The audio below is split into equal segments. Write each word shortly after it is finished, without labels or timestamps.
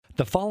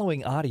The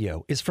following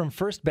audio is from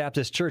First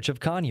Baptist Church of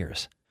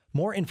Conyers.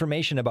 More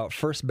information about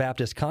First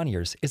Baptist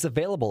Conyers is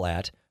available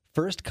at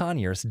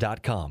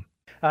firstconyers.com.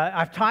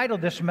 I've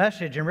titled this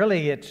message, and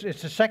really it's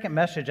the second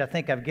message I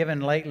think I've given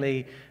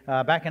lately.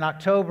 Back in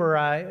October,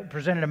 I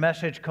presented a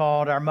message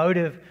called Our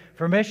Motive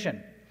for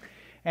Mission.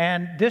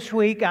 And this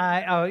week,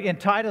 I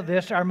entitled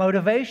this Our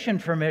Motivation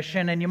for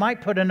Mission, and you might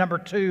put a number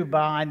 2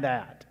 behind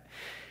that.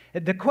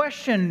 The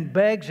question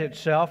begs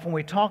itself when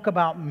we talk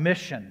about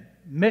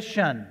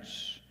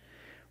missions.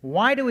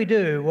 Why do we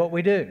do what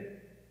we do?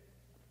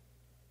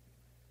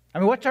 I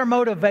mean, what's our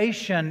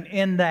motivation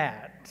in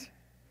that?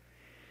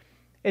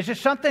 Is it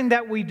something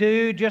that we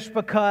do just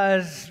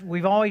because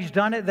we've always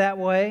done it that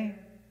way?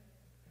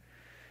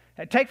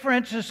 Take, for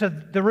instance,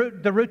 the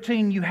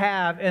routine you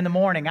have in the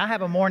morning. I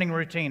have a morning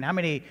routine. How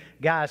many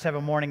guys have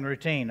a morning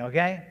routine,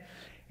 okay?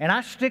 And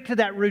I stick to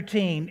that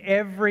routine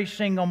every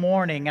single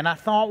morning. And I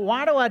thought,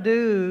 why do I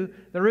do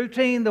the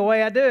routine the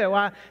way I do?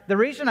 Well, the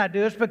reason I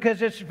do is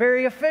because it's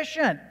very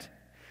efficient.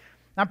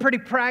 I'm pretty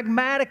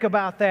pragmatic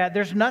about that.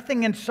 There's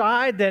nothing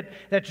inside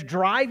that's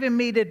driving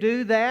me to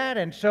do that.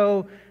 And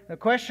so the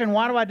question,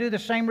 why do I do the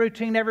same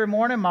routine every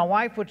morning? My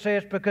wife would say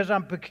it's because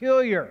I'm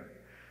peculiar.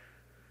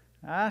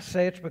 I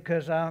say it's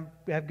because I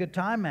have good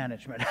time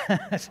management.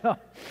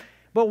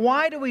 But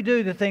why do we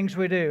do the things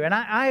we do? And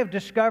I have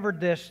discovered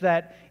this,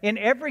 that in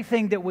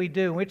everything that we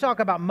do, when we talk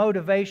about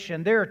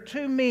motivation, there are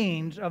two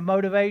means of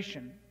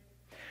motivation.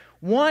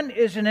 One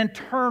is an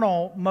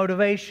internal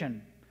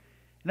motivation.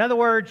 In other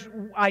words,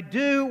 I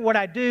do what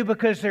I do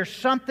because there's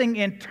something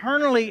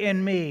internally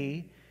in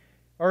me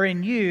or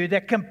in you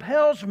that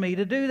compels me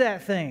to do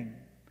that thing.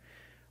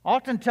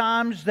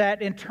 Oftentimes,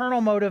 that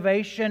internal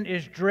motivation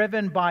is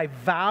driven by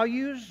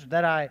values,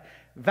 that I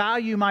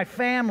value my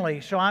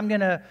family, so I'm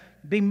going to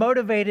be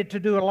motivated to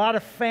do a lot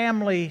of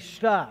family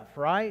stuff,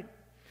 right?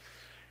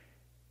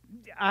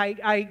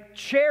 I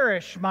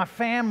cherish my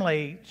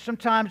family.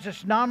 Sometimes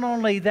it's not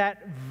only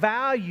that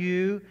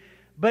value,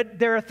 but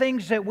there are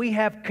things that we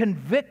have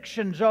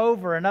convictions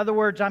over. In other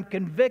words, I'm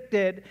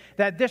convicted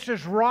that this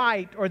is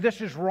right or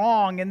this is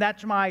wrong, and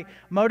that's my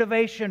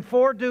motivation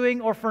for doing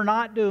or for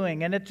not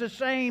doing. And it's the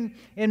same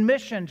in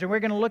missions. And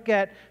we're going to look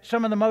at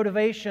some of the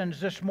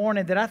motivations this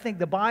morning that I think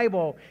the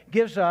Bible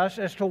gives us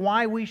as to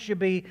why we should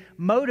be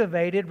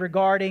motivated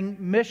regarding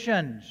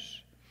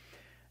missions.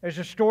 There's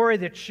a story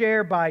that's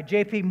shared by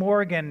J.P.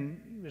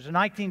 Morgan. He was a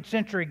 19th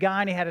century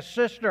guy, and he had a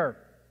sister.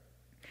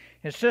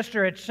 His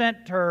sister had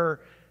sent her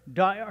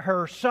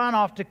son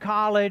off to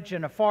college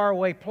in a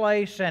faraway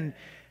place, and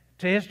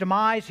to his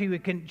demise, she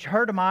would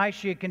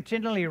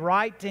continually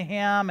write to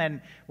him and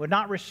would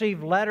not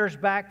receive letters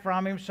back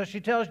from him. So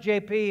she tells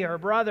JP, her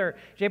brother,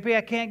 JP,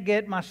 I can't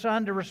get my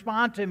son to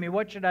respond to me.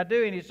 What should I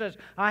do? And he says,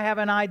 I have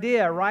an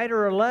idea. Write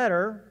her a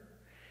letter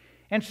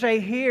and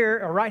say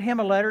or write him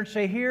a letter and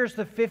say, here's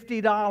the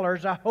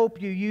 $50. I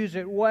hope you use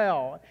it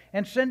well,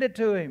 and send it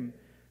to him.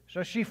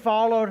 So she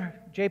followed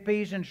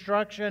JP's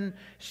instruction,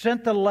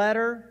 sent the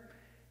letter.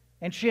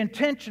 And she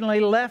intentionally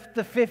left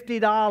the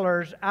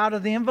 $50 out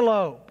of the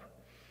envelope.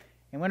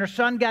 And when her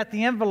son got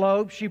the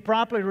envelope, she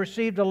promptly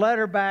received a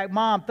letter back.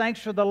 Mom, thanks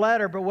for the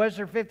letter, but where's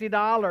there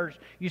 $50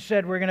 you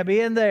said we're going to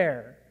be in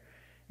there?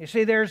 You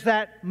see, there's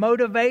that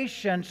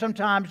motivation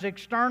sometimes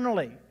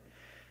externally.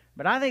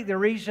 But I think the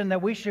reason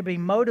that we should be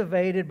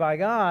motivated by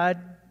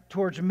God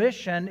towards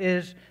mission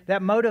is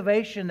that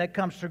motivation that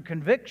comes through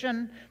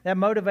conviction, that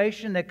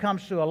motivation that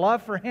comes through a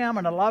love for Him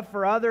and a love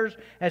for others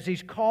as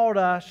He's called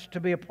us to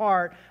be a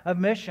part of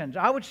missions.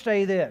 I would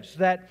say this,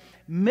 that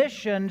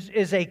missions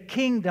is a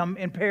kingdom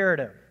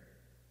imperative.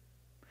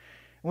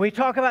 When we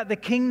talk about the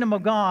kingdom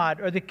of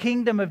God or the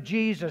kingdom of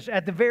Jesus,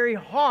 at the very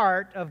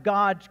heart of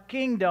God's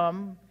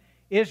kingdom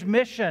is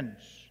missions.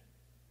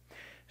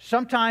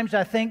 Sometimes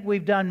I think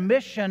we've done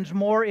missions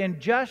more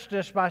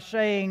injustice by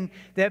saying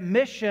that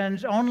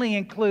missions only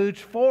includes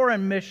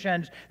foreign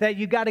missions, that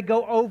you got to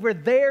go over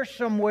there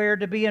somewhere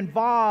to be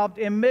involved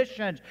in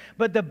missions.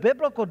 But the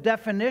biblical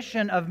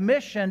definition of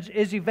missions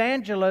is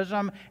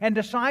evangelism and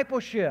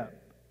discipleship.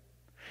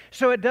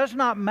 So it does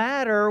not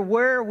matter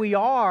where we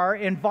are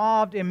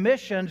involved in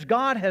missions.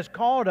 God has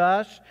called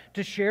us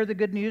to share the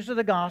good news of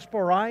the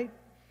gospel, right?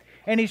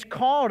 And He's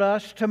called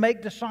us to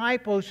make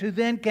disciples who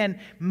then can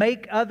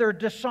make other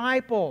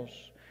disciples.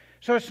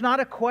 So it's not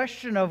a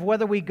question of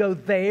whether we go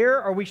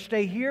there or we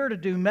stay here to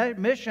do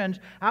missions.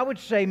 I would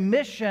say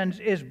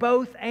missions is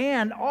both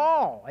and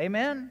all.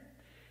 Amen?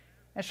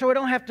 And so we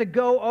don't have to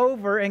go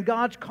over, and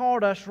God's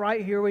called us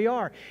right here we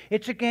are.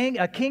 It's a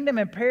kingdom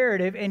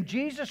imperative, and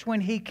Jesus,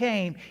 when He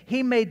came,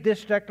 He made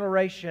this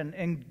declaration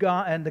in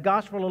the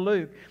Gospel of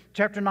Luke,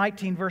 chapter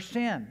 19, verse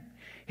 10.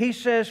 He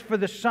says, for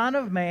the Son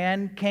of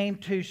Man came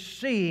to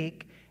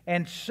seek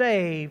and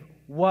save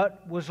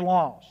what was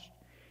lost.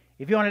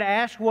 If you wanted to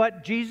ask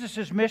what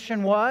Jesus'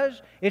 mission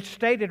was, it's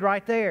stated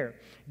right there.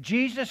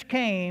 Jesus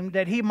came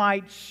that He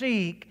might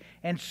seek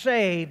and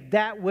save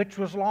that which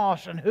was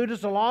lost. And who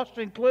does the lost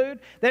include?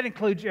 That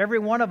includes every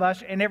one of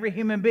us and every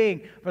human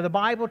being. For the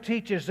Bible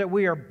teaches that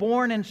we are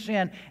born in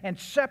sin and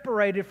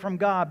separated from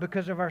God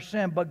because of our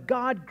sin. But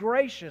God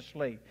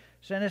graciously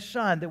sent His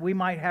Son that we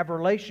might have a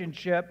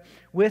relationship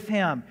with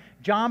Him.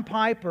 John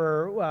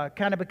Piper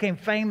kind of became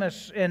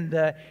famous in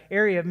the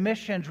area of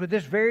missions with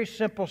this very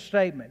simple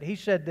statement. He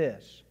said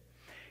this.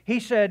 He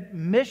said,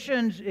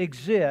 missions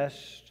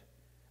exist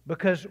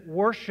because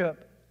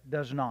worship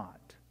does not.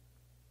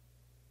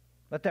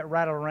 Let that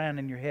rattle around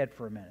in your head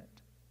for a minute.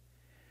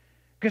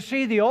 Because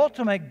see, the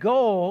ultimate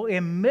goal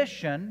in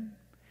mission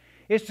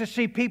is to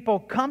see people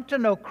come to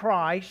know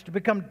Christ, to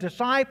become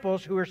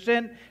disciples who are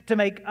sent to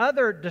make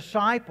other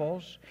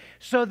disciples,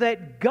 so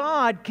that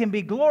God can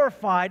be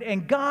glorified.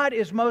 And God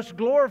is most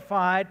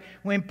glorified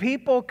when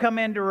people come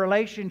into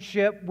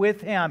relationship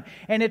with Him.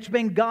 And it's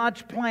been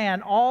God's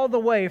plan all the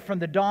way from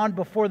the dawn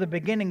before the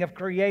beginning of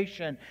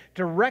creation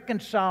to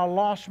reconcile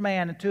lost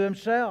man to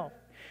Himself.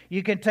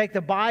 You can take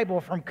the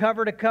Bible from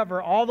cover to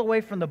cover, all the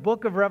way from the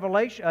book of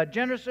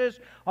Genesis,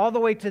 all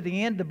the way to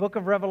the end, the book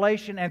of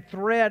Revelation, and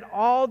thread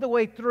all the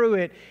way through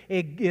it.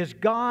 It is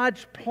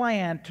God's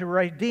plan to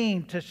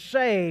redeem, to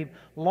save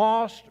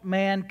lost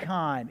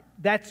mankind.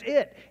 That's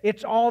it.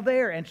 It's all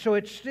there. And so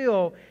it's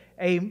still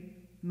a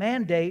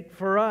mandate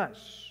for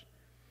us.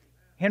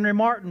 Henry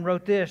Martin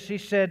wrote this. He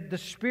said, "The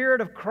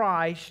Spirit of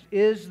Christ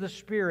is the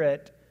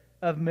spirit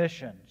of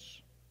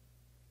missions."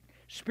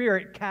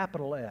 Spirit,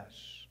 capital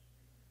S.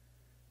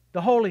 The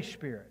Holy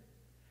Spirit.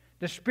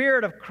 The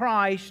Spirit of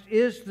Christ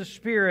is the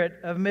spirit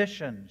of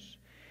missions.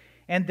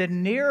 And the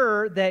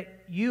nearer that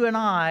you and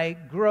I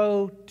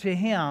grow to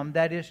Him,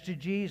 that is to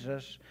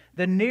Jesus,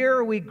 the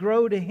nearer we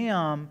grow to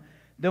Him,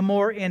 the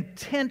more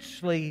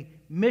intensely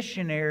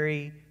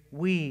missionary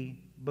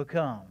we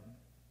become.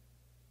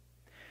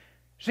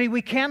 See,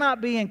 we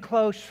cannot be in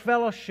close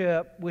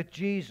fellowship with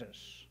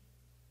Jesus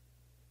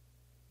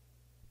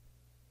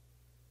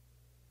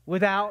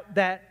without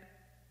that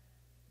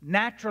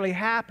naturally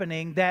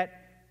happening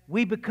that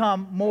we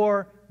become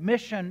more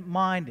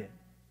mission-minded.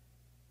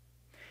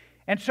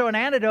 And so an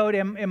antidote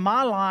in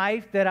my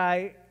life that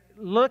I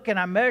look and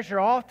I measure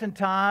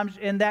oftentimes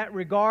in that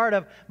regard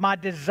of my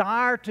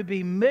desire to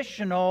be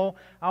missional,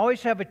 I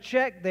always have a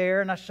check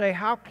there and I say,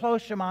 how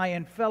close am I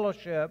in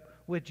fellowship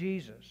with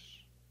Jesus?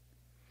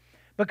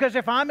 Because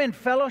if I'm in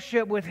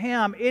fellowship with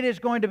Him, it is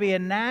going to be a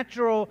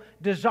natural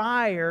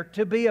desire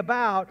to be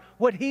about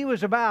what He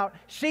was about,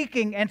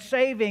 seeking and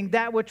saving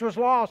that which was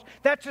lost.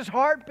 That's His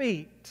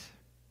heartbeat.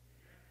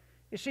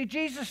 You see,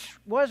 Jesus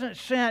wasn't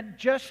sent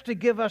just to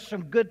give us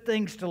some good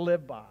things to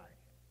live by.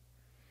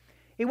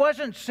 He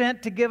wasn't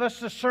sent to give us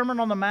the Sermon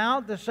on the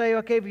Mount to say,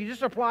 okay, if you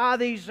just apply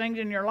these things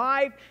in your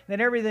life, then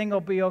everything will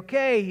be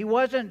okay. He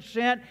wasn't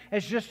sent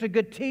as just a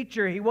good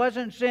teacher. He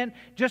wasn't sent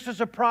just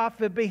as a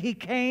prophet, but He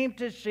came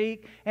to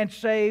seek and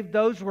save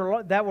those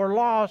that were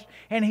lost,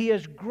 and He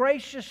has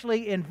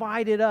graciously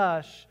invited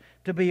us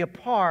to be a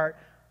part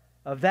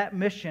of that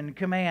mission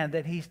command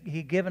that He's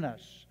given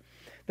us.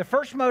 The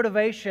first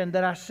motivation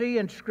that I see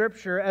in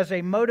Scripture as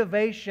a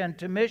motivation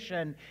to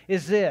mission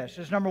is this.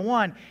 Is number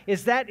one,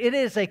 is that it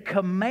is a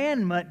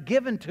commandment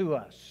given to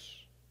us.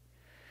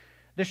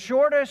 The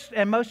shortest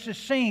and most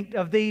succinct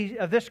of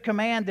this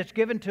command that's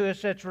given to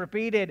us, that's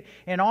repeated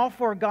in all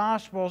four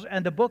Gospels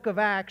and the book of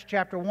Acts,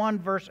 chapter 1,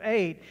 verse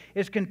 8,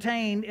 is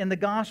contained in the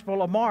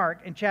Gospel of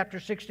Mark in chapter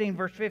 16,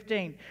 verse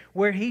 15,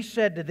 where He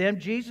said to them,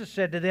 Jesus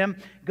said to them,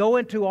 "Go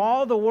into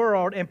all the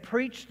world and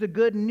preach the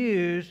good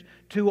news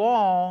to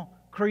all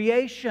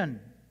creation."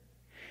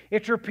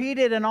 It's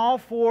repeated in all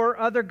four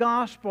other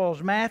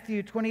Gospels.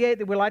 Matthew 28,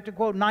 that we like to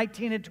quote,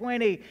 19 and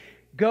 20.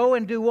 Go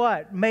and do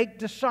what? Make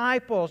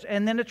disciples.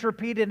 And then it's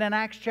repeated in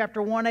Acts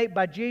chapter 1:8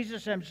 by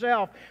Jesus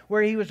Himself,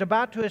 where He was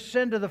about to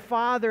ascend to the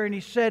Father, and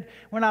He said,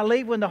 when I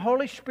leave, when the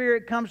Holy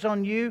Spirit comes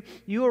on you,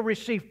 you will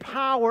receive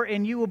power,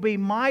 and you will be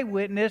my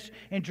witness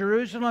in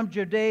Jerusalem,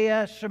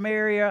 Judea,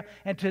 Samaria,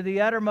 and to the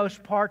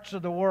uttermost parts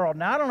of the world.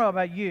 Now, I don't know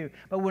about you,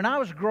 but when I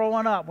was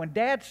growing up, when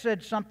Dad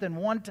said something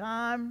one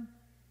time,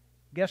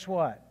 guess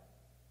what?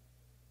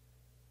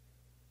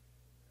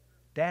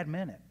 Dad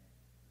meant it.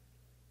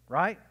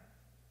 Right?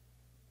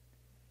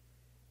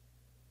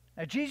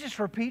 Now, Jesus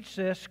repeats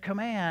this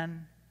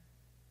command,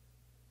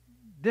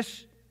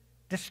 this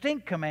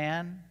distinct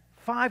command,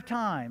 5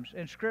 times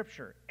in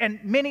Scripture, and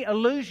many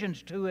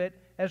allusions to it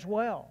as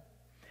well.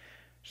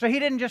 So He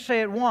didn't just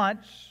say it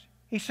once.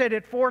 He said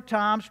it 4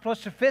 times,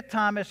 plus the 5th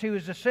time as He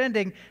was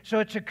ascending. So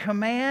it's a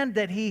command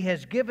that He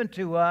has given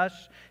to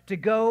us to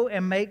go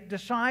and make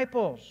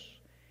disciples.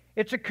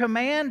 It's a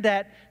command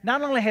that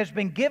not only has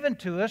been given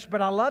to us,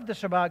 but I love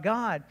this about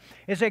God,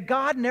 is that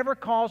God never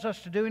calls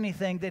us to do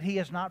anything that He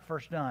has not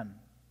first done.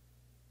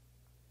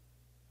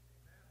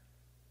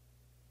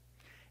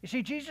 You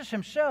see, Jesus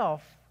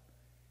Himself,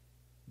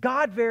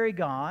 God, very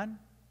God,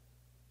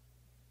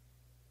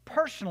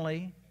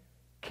 personally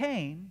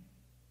came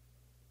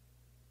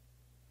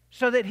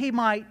so that He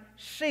might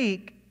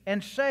seek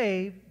and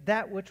save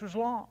that which was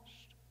lost.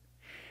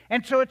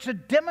 And so it's a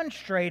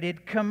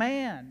demonstrated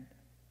command.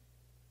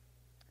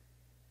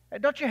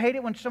 Don't you hate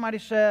it when somebody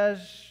says,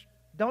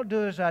 don't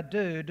do as I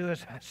do, do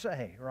as I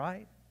say,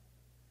 right?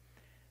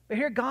 But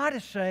here God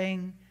is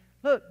saying,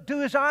 look,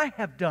 do as I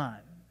have done.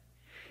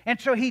 And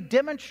so He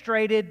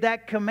demonstrated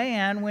that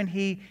command when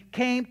He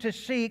came to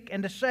seek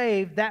and to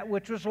save that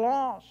which was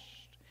lost.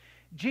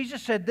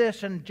 Jesus said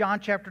this in John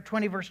chapter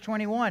 20, verse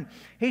 21.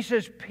 He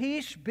says,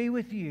 peace be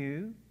with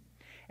you,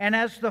 and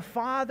as the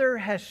Father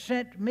has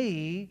sent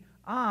me,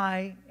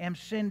 I am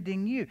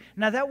sending you.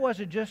 Now, that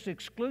wasn't just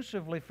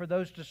exclusively for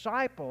those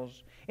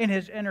disciples in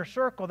His inner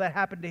circle that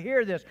happened to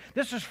hear this.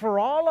 This is for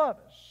all of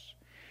us.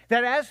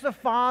 That as the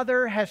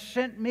Father has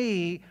sent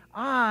me,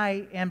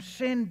 I am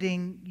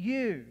sending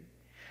you.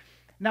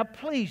 Now,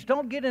 please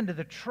don't get into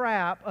the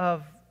trap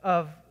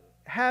of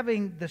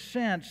having the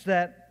sense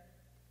that,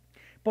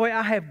 boy,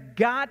 I have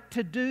got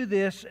to do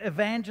this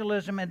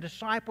evangelism and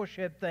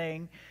discipleship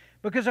thing,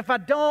 because if I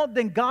don't,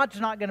 then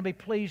God's not going to be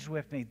pleased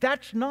with me.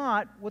 That's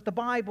not what the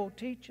Bible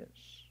teaches.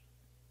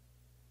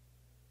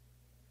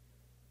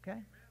 Okay?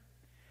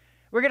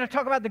 We're going to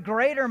talk about the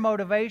greater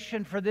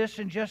motivation for this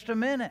in just a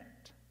minute.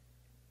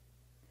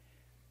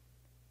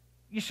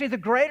 You see, the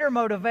greater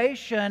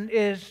motivation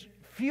is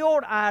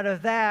fueled out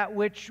of that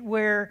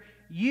where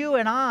you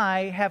and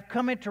I have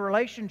come into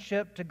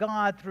relationship to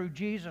God through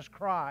Jesus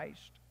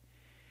Christ.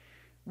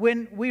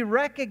 When we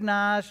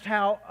recognized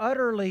how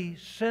utterly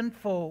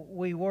sinful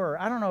we were.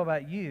 I don't know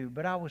about you,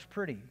 but I was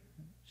pretty,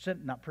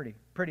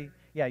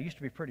 yeah, I used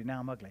to be pretty, now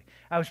I'm ugly.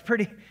 I was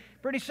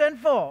pretty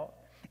sinful.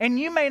 And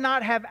you may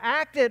not have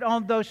acted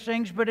on those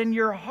things, but in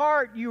your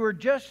heart you were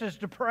just as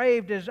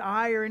depraved as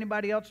I or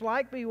anybody else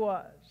like me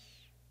was.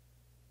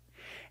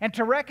 And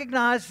to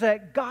recognize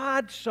that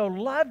God so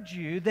loved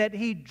you that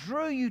He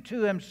drew you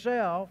to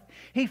Himself.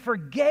 He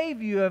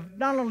forgave you of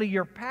not only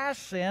your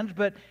past sins,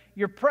 but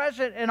your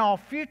present and all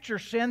future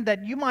sin,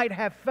 that you might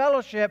have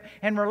fellowship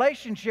and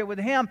relationship with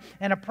Him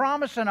and a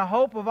promise and a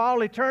hope of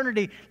all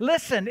eternity.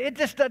 Listen, it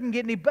just doesn't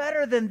get any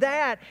better than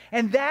that.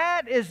 And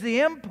that is the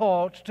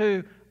impulse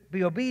to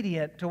be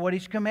obedient to what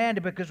He's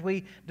commanded, because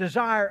we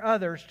desire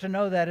others to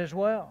know that as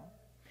well.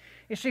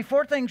 You see,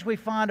 4 things we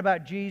find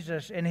about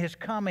Jesus in His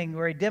coming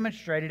where He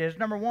demonstrated is,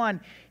 number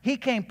 1, He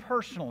came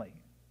personally.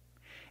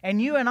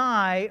 And you and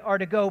I are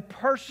to go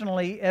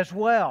personally as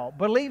well.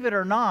 Believe it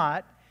or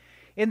not,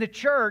 in the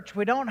church,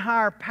 we don't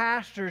hire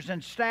pastors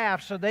and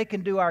staff so they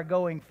can do our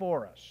going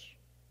for us.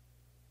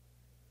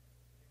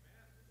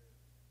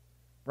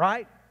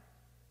 Right?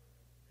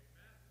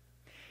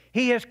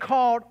 He has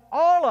called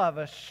all of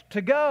us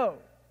to go.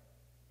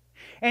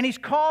 And He's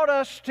called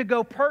us to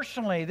go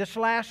personally this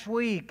last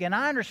week. And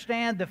I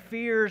understand the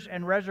fears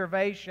and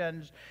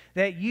reservations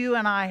that you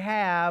and I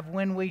have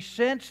when we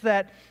sense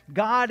that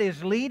God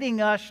is leading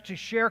us to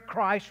share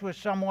Christ with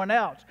someone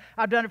else.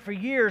 I've done it for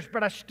years,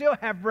 but I still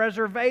have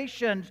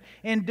reservations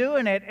in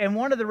doing it. And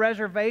one of the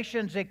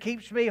reservations that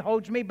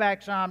holds me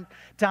back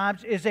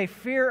sometimes is a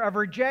fear of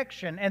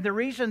rejection. And the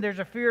reason there's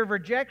a fear of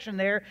rejection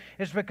there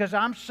is because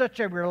I'm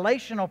such a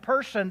relational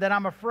person that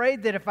I'm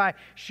afraid that if I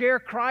share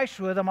Christ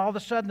with them, all of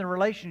a sudden the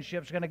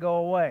relationship's going to go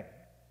away.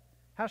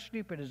 How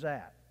stupid is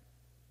that?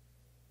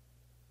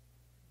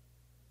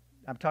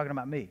 I'm talking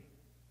about me,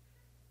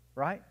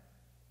 right?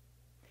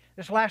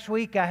 This last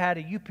week I had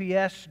a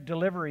UPS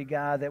delivery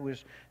guy that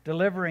was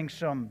delivering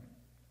some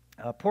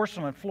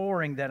porcelain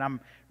flooring that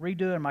I'm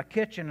redoing in my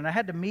kitchen, and I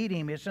had to meet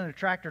him. It's in a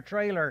tractor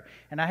trailer,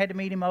 and I had to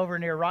meet him over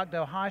near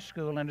Rockdale High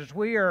School. And as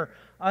we are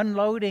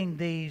unloading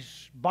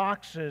these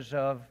boxes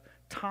of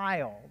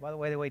tile, by the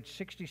way, they weighed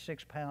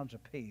 66 pounds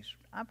apiece.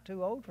 I'm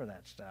too old for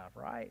that stuff,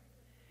 right?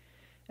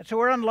 And so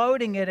we're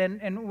unloading it,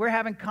 and we're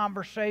having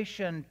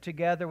conversation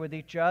together with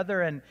each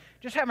other and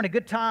just having a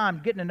good time,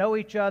 getting to know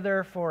each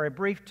other for a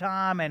brief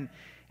time. And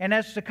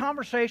as the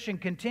conversation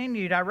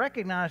continued, I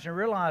recognized and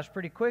realized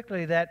pretty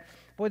quickly that,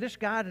 boy, this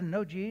guy didn't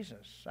know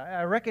Jesus.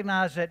 I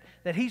recognized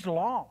that he's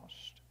lost.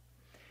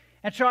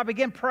 And so I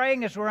began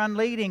praying as we're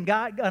unloading,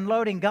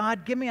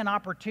 God, give me an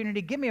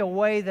opportunity, give me a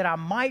way that I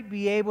might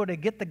be able to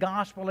get the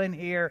gospel in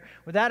here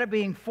without it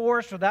being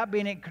forced, without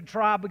being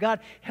contrived. But God,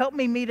 help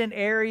me meet an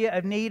area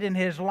of need in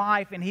his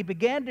life. And he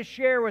began to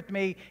share with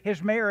me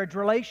his marriage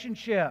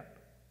relationship.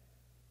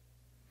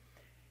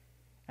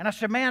 And I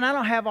said, man, I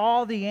don't have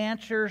all the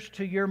answers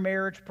to your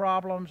marriage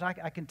problems. I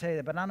can tell you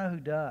that, but I know who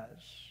does.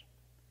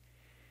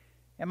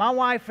 And my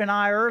wife and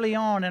I, early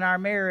on in our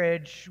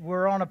marriage,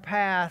 were on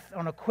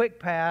a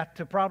quick path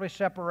to probably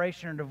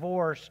separation or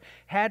divorce,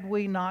 had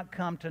we not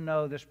come to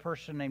know this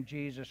person named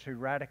Jesus who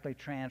radically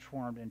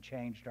transformed and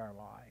changed our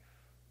life.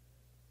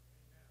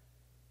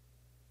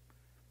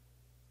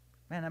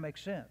 Man, that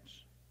makes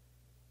sense.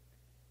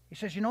 He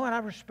says, you know what, I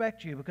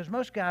respect you, because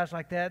most guys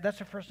like that, that's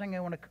the first thing they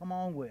want to come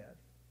on with.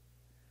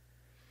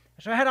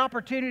 So I had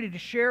opportunity to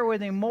share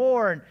with him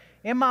more, and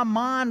in my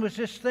mind was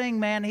this thing,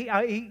 man,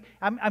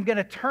 I'm going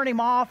to turn him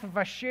off if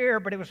I share,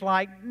 but it was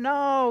like,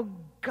 no,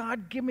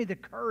 God, give me the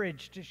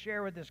courage to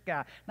share with this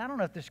guy. And I don't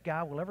know if this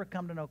guy will ever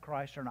come to know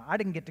Christ or not. I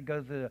didn't get to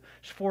go through the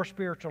 4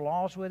 spiritual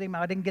laws with him.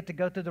 I didn't get to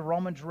go through the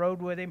Romans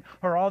road with him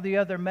or all the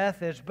other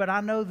methods. But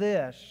I know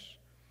this,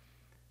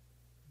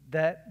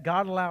 that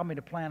God allowed me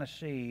to plant a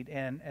seed.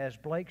 And as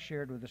Blake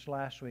shared with us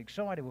last week,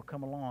 somebody will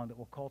come along that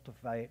will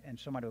cultivate, and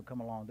somebody will come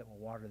along that will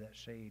water that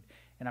seed.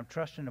 And I'm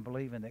trusting and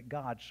believing that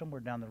God, somewhere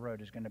down the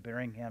road, is going to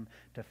bring him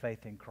to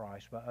faith in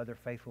Christ by other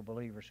faithful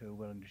believers who are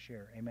willing to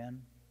share.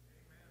 Amen?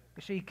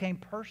 You see, he came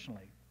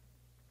personally.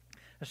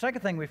 The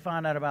second thing we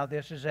find out about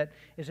this is that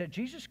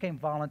Jesus came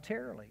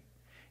voluntarily.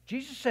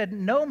 Jesus said,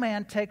 no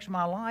man takes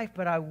my life,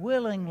 but I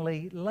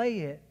willingly lay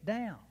it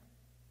down.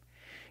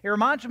 It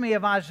reminds me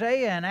of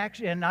Isaiah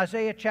in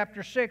Isaiah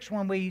chapter 6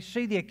 when we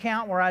see the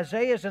account where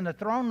Isaiah is in the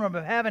throne room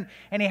of heaven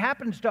and he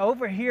happens to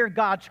overhear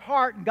God's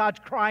heart and God's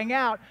crying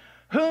out,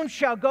 whom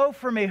shall go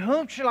for me?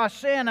 Whom shall I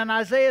send? And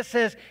Isaiah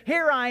says,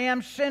 here I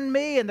am, send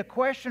me. And the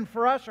question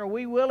for us, are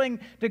we willing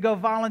to go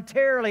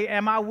voluntarily?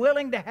 Am I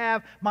willing to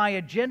have my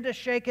agenda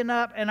shaken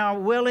up? And am I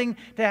willing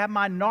to have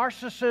my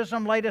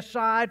narcissism laid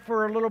aside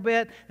for a little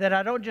bit? That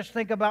I don't just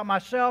think about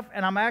myself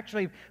and I'm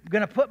actually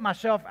going to put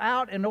myself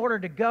out in order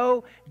to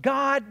go.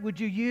 God, would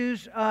you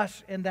use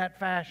us in that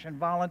fashion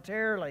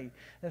voluntarily?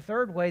 The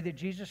third way that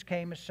Jesus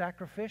came is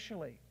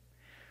sacrificially.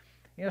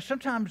 You know,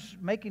 sometimes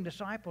making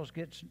disciples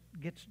gets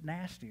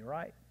nasty,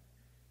 right?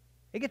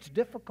 It gets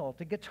difficult.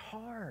 It gets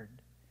hard.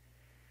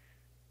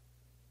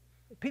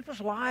 People's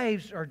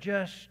lives are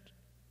just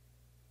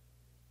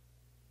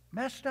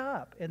messed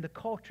up in the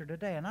culture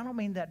today. And I don't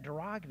mean that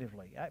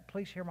derogatively.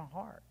 Please hear my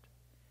heart.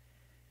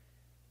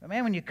 But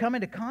man, when you come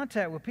into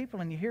contact with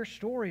people and you hear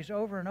stories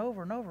over and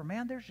over and over,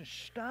 man, there's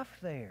just stuff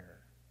there.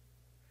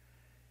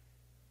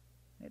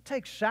 It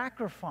takes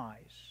sacrifice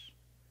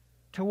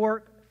to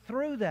work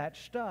through that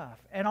stuff.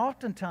 And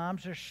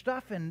oftentimes there's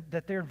stuff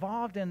that they're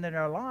involved in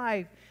their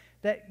life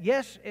that,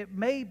 yes, it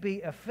may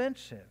be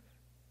offensive.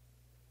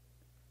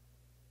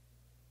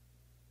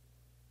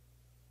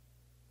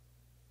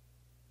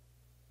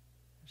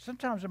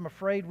 Sometimes I'm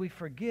afraid we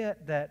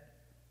forget that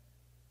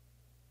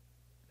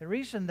the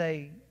reason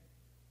they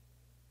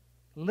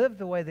live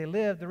the way they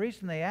live, the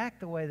reason they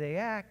act the way they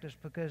act is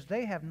because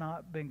they have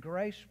not been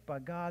graced by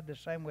God the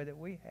same way that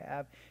we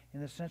have, in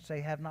the sense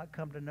they have not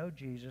come to know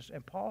Jesus.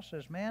 And Paul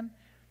says, man,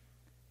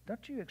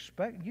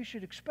 you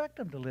should expect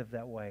them to live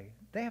that way.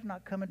 They have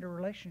not come into a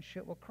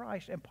relationship with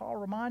Christ. And Paul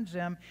reminds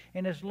them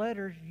in his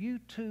letters, you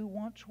too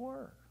once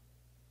were.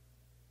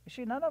 You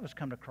see, none of us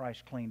come to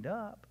Christ cleaned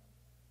up.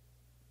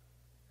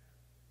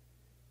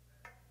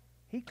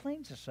 He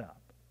cleans us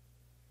up.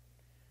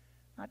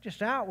 Not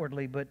just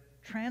outwardly, but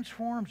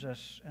transforms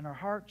us in our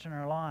hearts and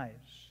our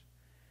lives.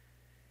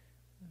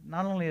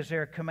 Not only is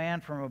there a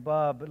command from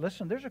above, but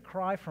listen, there's a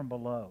cry from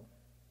below.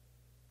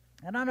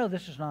 And I know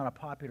this is not a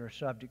popular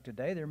subject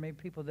today. There are many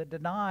people that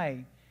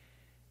deny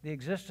the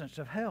existence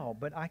of hell,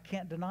 but I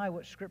can't deny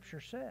what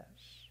Scripture says.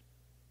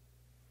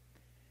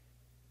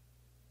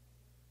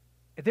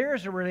 There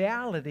is a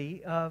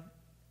reality of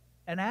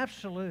an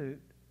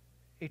absolute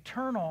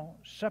eternal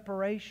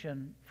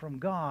separation from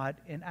God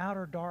in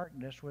outer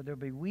darkness, where there'll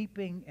be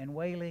weeping and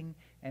wailing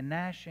and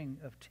gnashing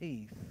of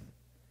teeth,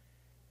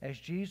 as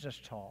Jesus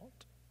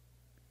taught.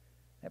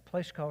 That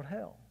place called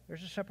hell.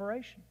 There's a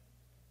separation.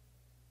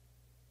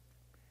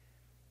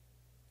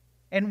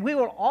 And we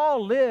will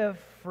all live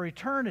for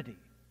eternity.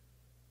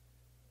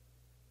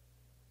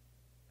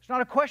 It's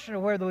not a question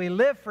of whether we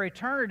live for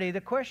eternity.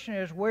 The question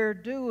is, where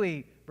do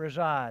we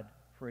reside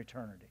for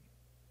eternity?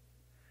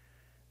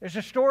 There's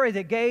a story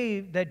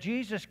that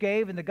Jesus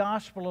gave in the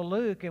Gospel of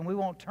Luke, and we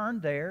won't turn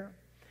there,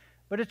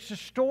 but it's the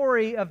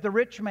story of the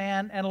rich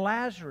man and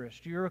Lazarus.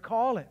 Do you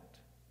recall it?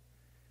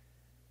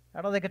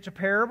 I don't think it's a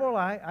parable.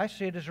 I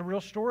see it as a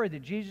real story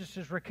that Jesus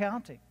is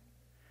recounting.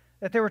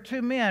 That there were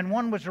two men.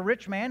 One was a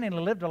rich man, and he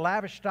lived a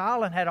lavish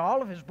style and had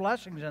all of his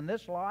blessings in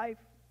this life.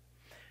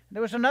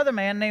 There was another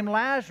man named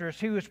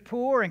Lazarus. He was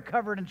poor and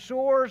covered in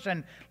sores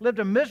and lived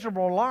a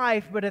miserable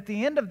life, but at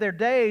the end of their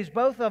days,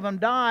 both of them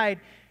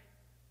died.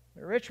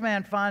 The rich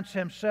man finds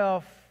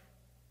himself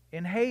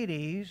in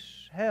Hades,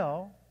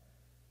 hell,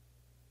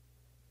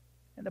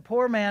 and the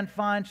poor man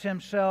finds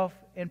himself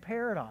in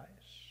paradise.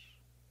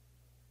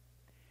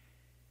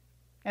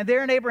 And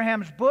there in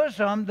Abraham's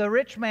bosom, the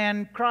rich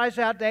man cries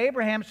out to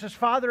Abraham and says,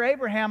 Father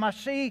Abraham, I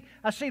see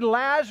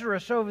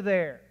Lazarus over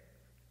there.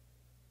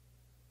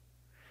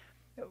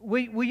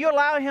 Will you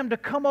allow him to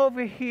come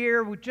over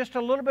here with just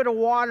a little bit of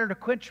water to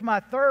quench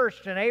my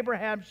thirst? And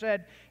Abraham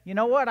said, you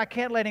know what? I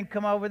can't let him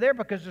come over there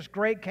because this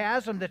great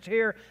chasm that's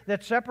here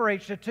that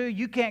separates the two.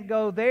 You can't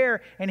go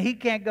there and he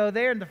can't go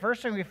there. And the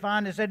first thing we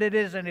find is that it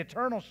is an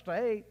eternal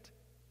state.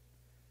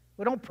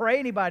 We don't pray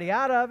anybody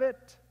out of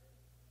it.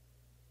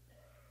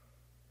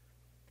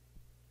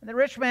 And the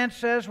rich man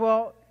says,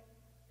 well,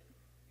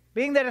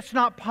 being that it's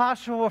not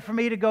possible for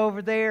me to go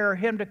over there or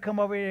him to come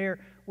over here,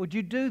 would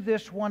you do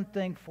this one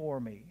thing for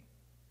me?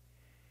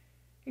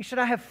 He said,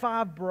 I have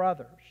 5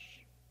 brothers.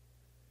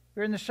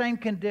 They're in the same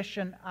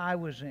condition I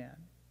was in.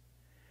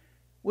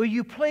 Will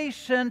you please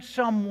send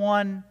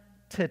someone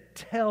to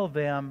tell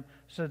them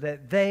so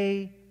that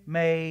they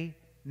may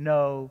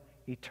know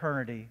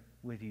eternity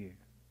with you.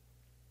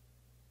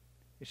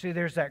 You see,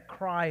 there's that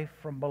cry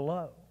from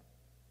below.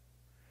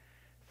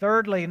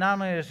 Thirdly, not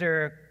only is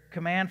there a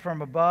command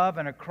from above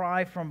and a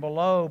cry from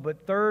below,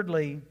 but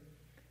thirdly,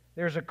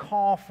 there's a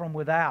call from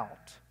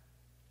without.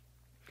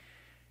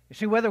 You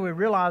see, whether we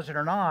realize it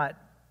or not,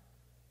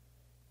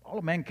 all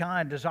of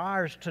mankind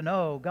desires to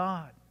know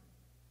God.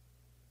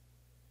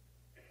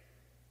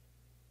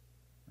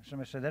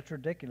 Somebody said, that's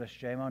ridiculous,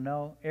 J-Mo.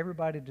 No,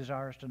 everybody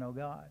desires to know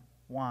God.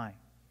 Why?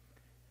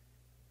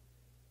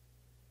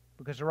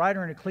 Because the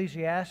writer in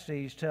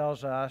Ecclesiastes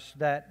tells us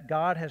that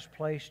God has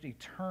placed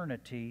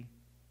eternity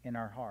in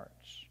our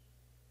hearts.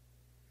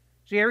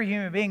 See, every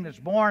human being that's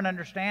born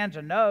understands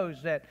and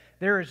knows that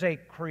there is a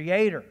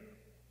Creator.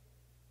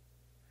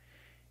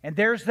 And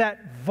there's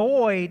that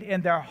void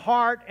in their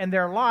heart and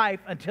their life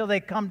until they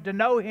come to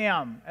know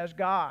Him as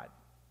God.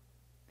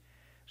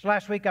 So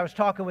last week I was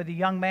talking with a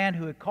young man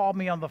who had called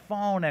me on the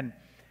phone, and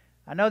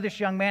I know this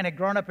young man had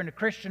grown up in a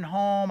Christian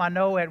home. I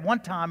know at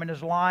one time in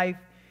his life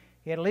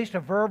he had at least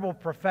a verbal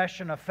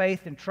profession of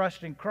faith and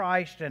trust in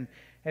Christ. And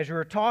as we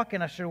were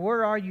talking, I said,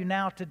 where are you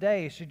now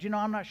today? He said,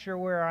 I'm not sure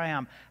where I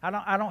am.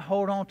 I don't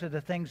hold on to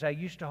the things I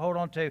used to hold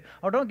on to.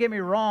 Oh, don't get me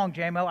wrong,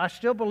 J-Mo. I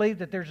still believe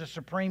that there's a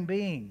supreme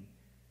being.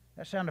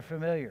 That sounded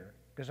familiar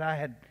because I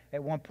had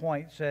at one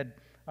point said,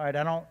 all right,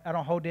 I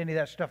don't hold any of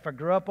that stuff I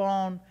grew up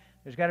on.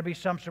 There's got to be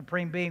some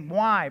supreme being.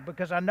 Why?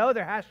 Because I know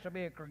there has to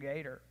be a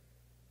Creator.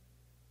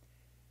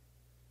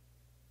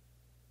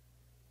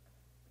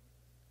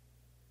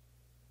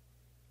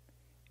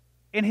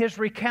 In his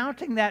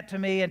recounting that to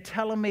me and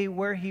telling me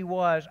where he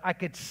was, I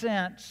could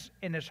sense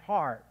in his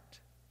heart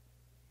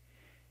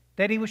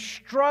that he was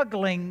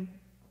struggling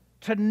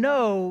to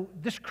know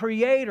this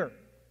Creator.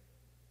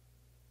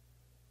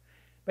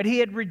 But he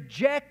had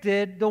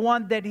rejected the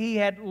one that he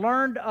had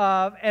learned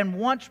of and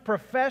once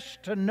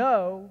professed to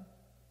know,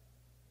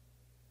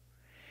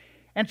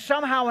 and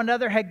somehow or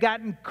another had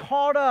gotten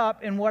caught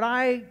up in what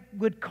I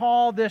would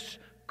call this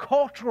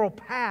cultural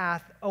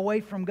path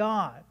away from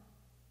God.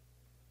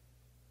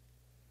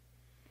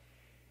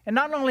 And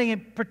not only in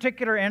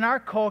particular in our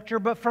culture,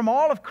 but from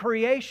all of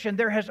creation,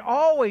 there has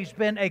always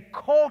been a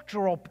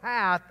cultural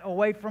path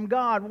away from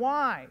God.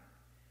 Why?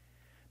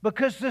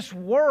 Because this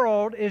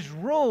world is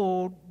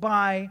ruled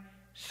by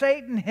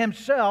Satan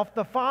himself,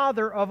 the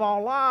father of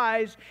all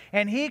lies,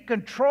 and he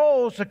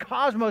controls the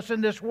cosmos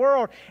in this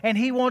world, and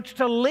he wants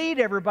to lead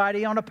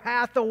everybody on a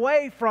path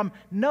away from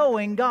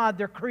knowing God,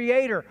 their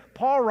Creator.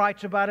 Paul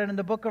writes about it in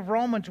the book of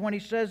Romans when he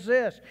says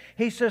this.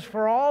 He says,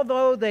 for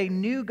although they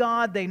knew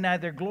God, they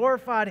neither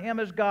glorified Him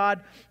as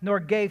God nor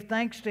gave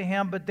thanks to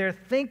Him, but their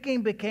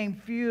thinking became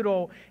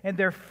futile, and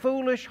their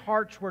foolish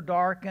hearts were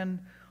darkened.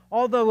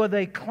 Although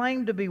they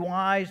claimed to be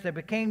wise, they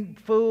became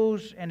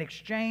fools and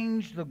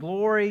exchanged the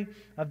glory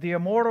of the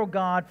immortal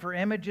God for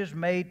images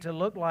made to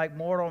look like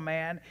mortal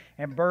man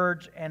and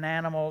birds and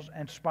animals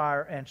and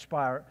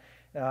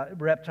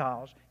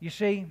reptiles. You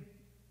see,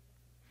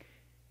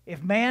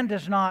 if man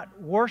does not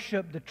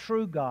worship the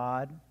true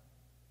God,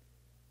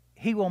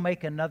 he will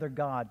make another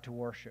God to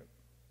worship.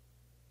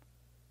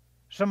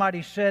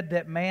 Somebody said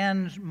that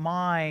man's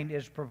mind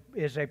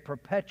is a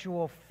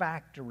perpetual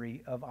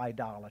factory of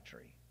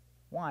idolatry.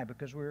 Why?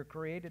 Because we were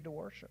created to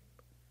worship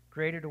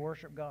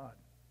God.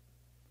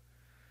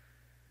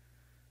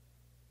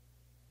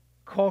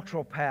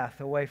 Cultural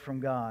path away from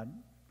God.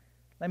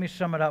 Let me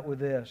sum it up with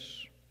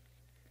this.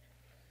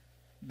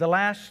 The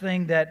last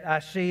thing that I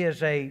see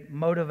as a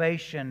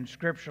motivation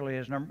scripturally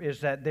is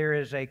that there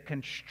is a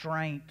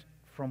constraint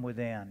from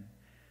within.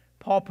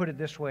 Paul put it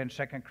this way in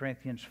 2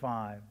 Corinthians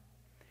 5.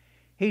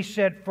 He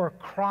said, for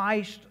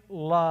Christ's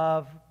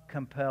love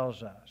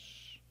compels us.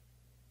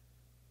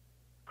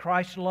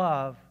 Christ's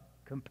love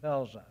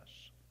compels us.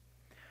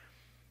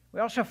 We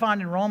also find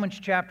in Romans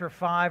chapter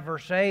 5,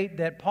 verse 8,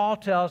 that Paul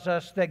tells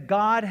us that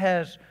God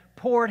has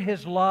poured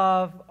His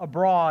love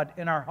abroad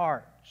in our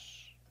hearts.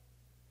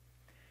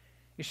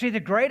 You see, the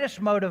greatest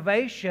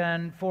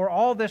motivation for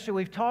all this that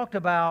we've talked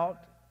about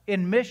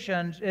in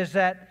missions is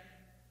that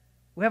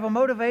we have a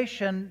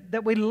motivation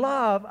that we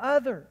love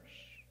others.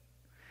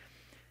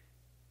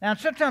 Now,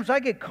 sometimes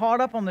I get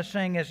caught up on this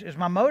thing. Is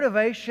my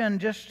motivation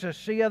just to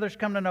see others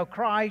come to know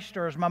Christ,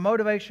 or is my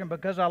motivation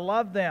because I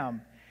love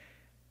them?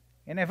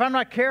 And if I'm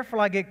not careful,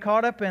 I get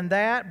caught up in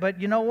that.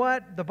 But you know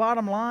what? The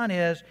bottom line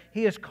is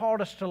He has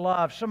called us to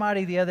love.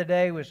 Somebody the other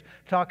day was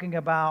talking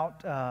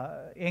about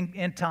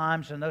end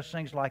times and those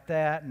things like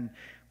that, and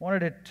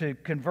wanted to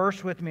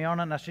converse with me on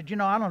it. And I said,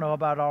 I don't know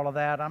about all of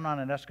that. I'm not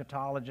an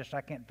eschatologist.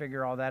 I can't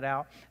figure all that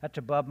out. That's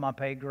above my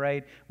pay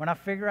grade. When I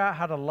figure out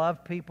how to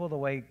love people the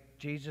way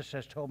Jesus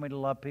has told me to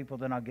love people,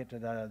 then I'll get to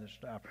that other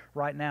stuff.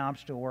 Right now, I'm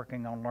still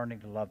working on learning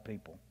to love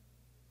people.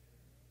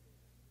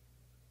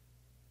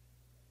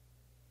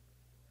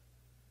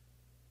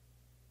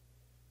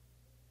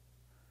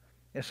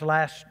 This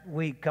last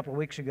week, a couple of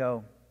weeks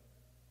ago,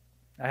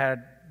 I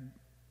had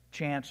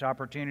a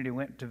opportunity,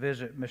 went to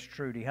visit Miss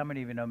Trudy. How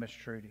many of you know Miss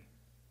Trudy?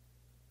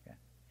 Okay.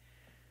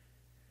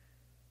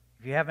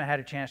 If you haven't had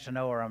a chance to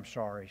know her, I'm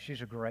sorry.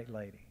 She's a great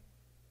lady.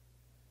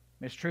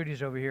 Miss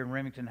Trudy's over here in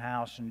Remington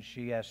House, and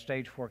she has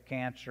stage 4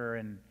 cancer,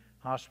 and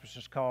hospice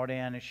is called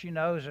in, and she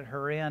knows that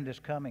her end is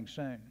coming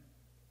soon.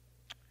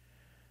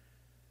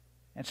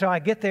 And so I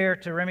get there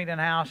to Remington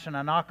House, and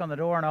I knock on the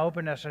door, and I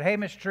open, and I said, "Hey,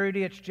 Miss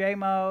Trudy, it's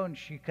J-Mo." And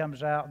she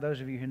comes out.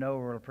 Those of you who know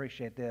her will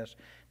appreciate this.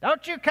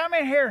 "Don't you come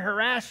in here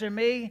harassing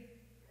me."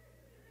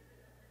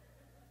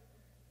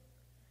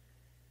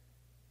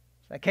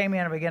 So I came in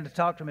and began to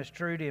talk to Miss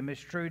Trudy, and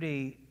Miss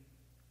Trudy,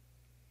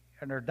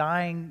 in her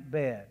dying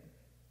bed,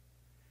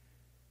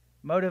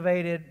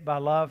 motivated by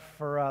love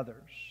for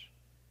others.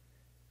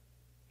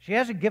 She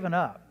hasn't given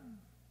up.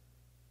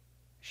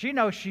 She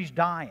knows she's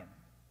dying.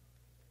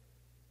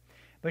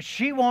 But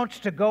she wants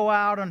to go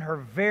out on her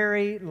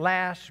very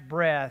last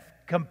breath,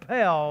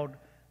 compelled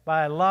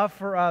by a love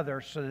for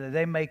others so that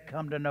they may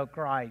come to know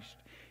Christ.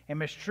 And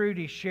Miss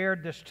Trudy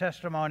shared this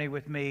testimony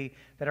with me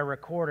that I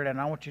recorded,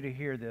 and I want you to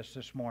hear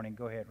this morning.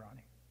 Go ahead,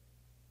 Ronnie.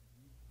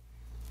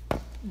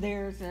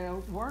 There's a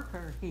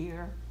worker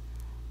here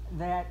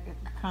that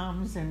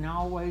comes and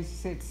always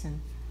sits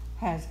and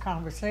has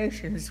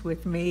conversations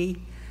with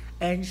me,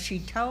 and she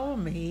told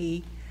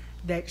me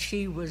that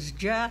she was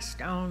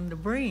just on the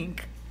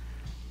brink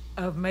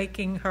of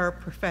making her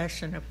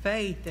profession of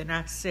faith. And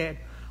I said,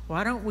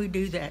 "Why don't we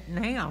do that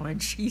now?"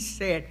 And she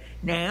said,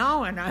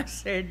 "Now?" And I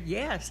said,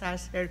 "Yes." I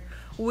said,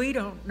 "We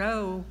don't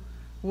know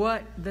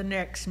what the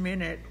next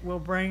minute will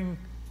bring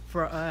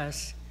for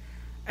us.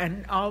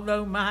 And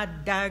although my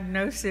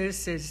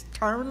diagnosis is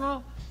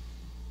terminal,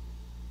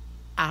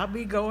 I'll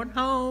be going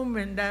home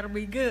and that'll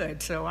be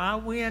good. So I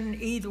win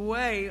either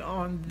way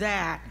on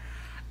that.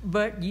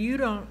 But you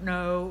don't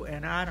know,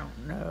 and I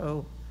don't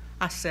know."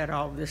 I said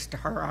all this to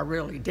her, I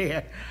really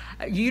did.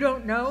 "You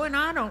don't know, and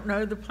I don't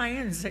know the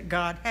plans that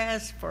God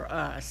has for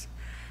us.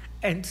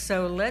 And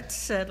so let's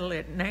settle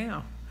it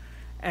now."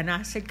 And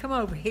I said, "Come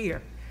over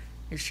here."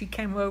 And she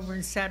came over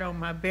and sat on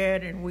my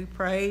bed, and we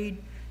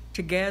prayed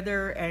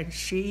together, and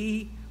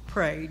she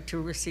prayed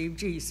to receive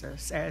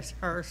Jesus as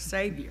her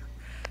Savior.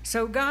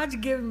 So God's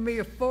given me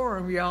a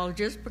forum, y'all.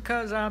 Just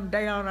because I'm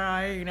down,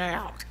 I ain't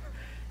out.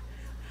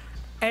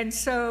 And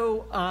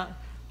so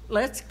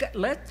let's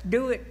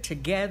do it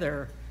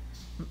together.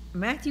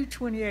 Matthew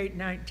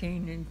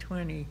 28:19 and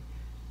 20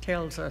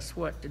 tells us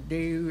what to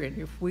do, and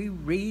if we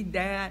read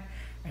that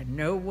and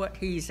know what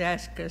He's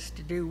asked us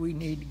to do, we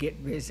need to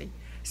get busy.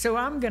 So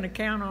I'm going to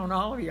count on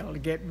all of y'all to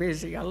get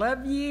busy. I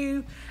love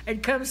you,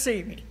 and come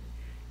see me.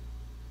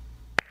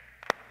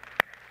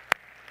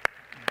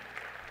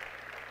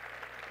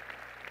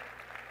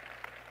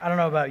 I don't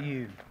know about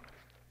you,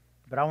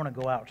 but I want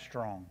to go out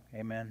strong.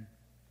 Amen.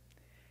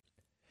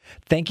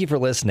 Thank you for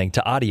listening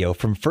to audio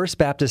from First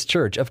Baptist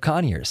Church of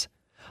Conyers,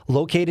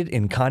 located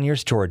in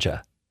Conyers,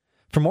 Georgia.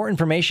 For more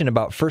information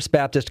about First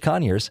Baptist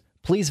Conyers,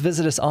 please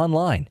visit us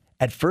online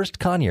at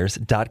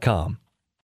firstconyers.com.